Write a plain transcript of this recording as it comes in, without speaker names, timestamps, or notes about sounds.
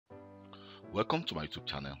Welcome to my YouTube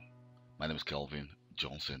channel. My name is Kelvin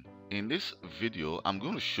Johnson. In this video, I'm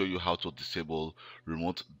going to show you how to disable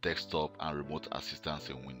remote desktop and remote assistance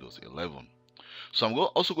in Windows 11. So I'm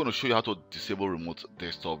also going to show you how to disable remote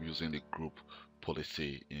desktop using the group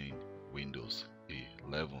policy in Windows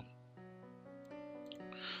 11.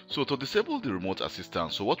 So to disable the remote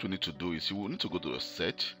assistance, so what we need to do is you will need to go to the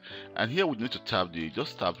search, and here we need to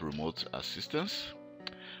just tap remote assistance,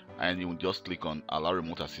 and you will just click on allow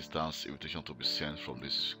remote assistance invitation to be sent from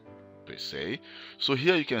this PC. So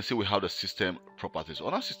here you can see we have the system properties.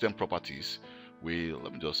 On our system properties,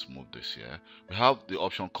 let me just move this here. We have the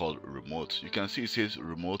option called remote. You can see it says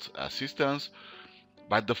remote assistance.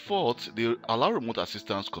 By default, the allow remote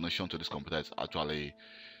assistance connection to this computer is actually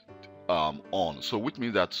on, so which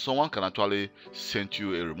means that someone can actually send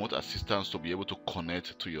you a remote assistance to be able to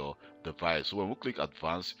connect to your device. So when we click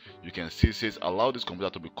advanced, you can see it says allow this computer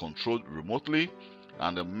to be controlled remotely,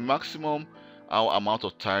 and the maximum amount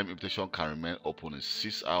of time invitation can remain open is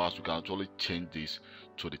 6 hours. We can actually change this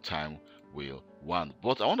to the time we want,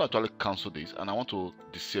 but I want to actually cancel this and I want to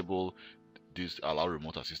disable this allow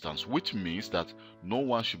remote assistance, which means that no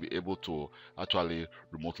one should be able to actually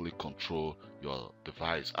remotely control your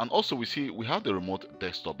device. And also we have the remote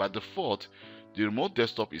desktop. By default, the remote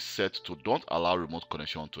desktop is set to don't allow remote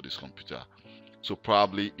connection to this computer. So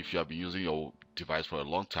probably if you have been using your device for a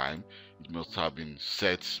long time, it must have been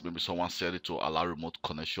set, maybe someone set it to allow remote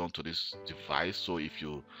connection to this device. So if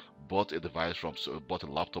you bought a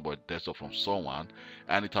laptop or a desktop from someone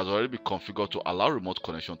and it has already been configured to allow remote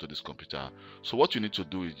connection to this computer, so what you need to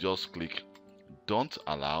do is just click don't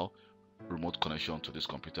allow remote connection to this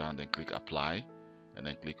computer and then click apply and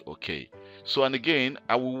then click OK. So, and again,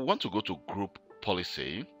 I will want to go to group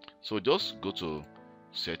policy. So just go to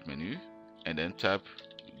search menu and then type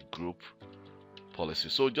group policy.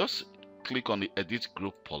 So just click on the edit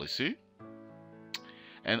group policy,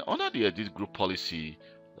 and under the edit group policy,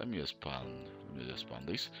 let me expand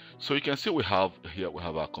this. So you can see we have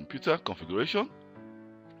our computer configuration,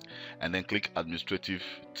 and then click administrative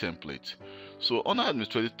template. So under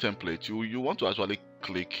administrative template, you want to actually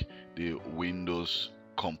click the Windows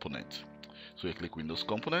component. So you click Windows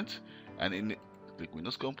component, and click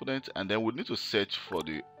Windows component, and then we need to search for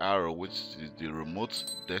the arrow, which is the remote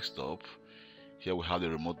desktop. Here we have the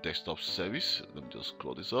remote desktop service. Let me just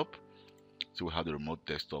scroll this up. So we have the remote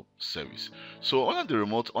desktop service. So under the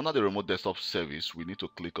remote desktop service, we need to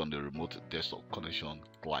click on the remote desktop connection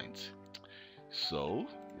client. So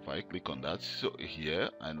if I click on that, so here,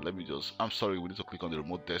 and we need to click on the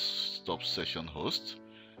remote desktop session host,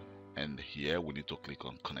 and here we need to click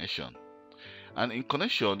on connection. And in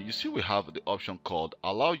connection, you see we have the option called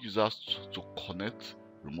allow users to connect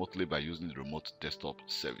remotely by using the remote desktop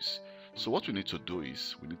service. So what we need to do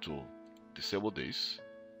is we need to disable this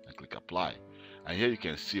and click apply. And here you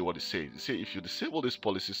can see what it says. It says if you disable these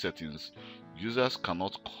policy settings, users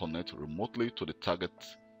cannot connect remotely to the target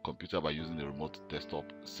computer by using the remote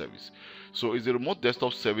desktop service. So it's the remote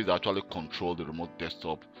desktop service that actually control the remote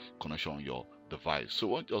desktop connection on your device. So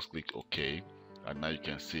we'll just click OK, and now you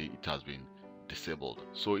can see it has been disabled.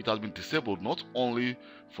 So it has been disabled not only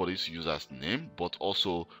for this user's name, but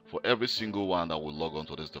also for every single one that will log on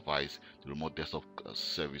to this device. The remote desktop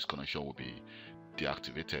service connection will be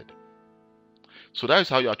deactivated. So that is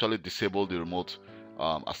how you actually disable the remote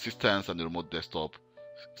assistance and the remote desktop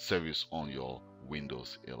service on your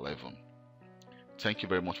Windows 11. Thank you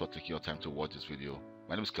very much for taking your time to watch this video.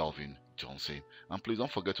 My name is Kelvin Johnson, and please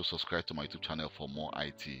don't forget to subscribe to my YouTube channel for more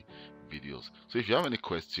IT videos. So if you have any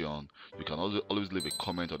question, you can always leave a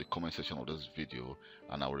comment on the comment section of this video,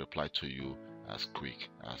 and I will reply to you as quick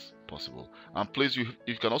as possible. And please, you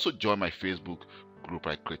can also join my Facebook group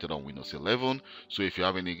I created on Windows 11. So if you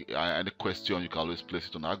have any question, you can always place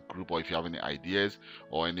it on that group, or if you have any ideas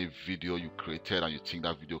or any video you created and you think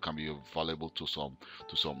that video can be valuable to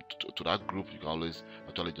that group, you can always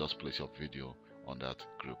actually just place your video on that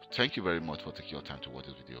group. Thank you very much for taking your time to watch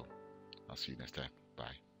this video. I'll see you next time.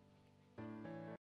 Bye.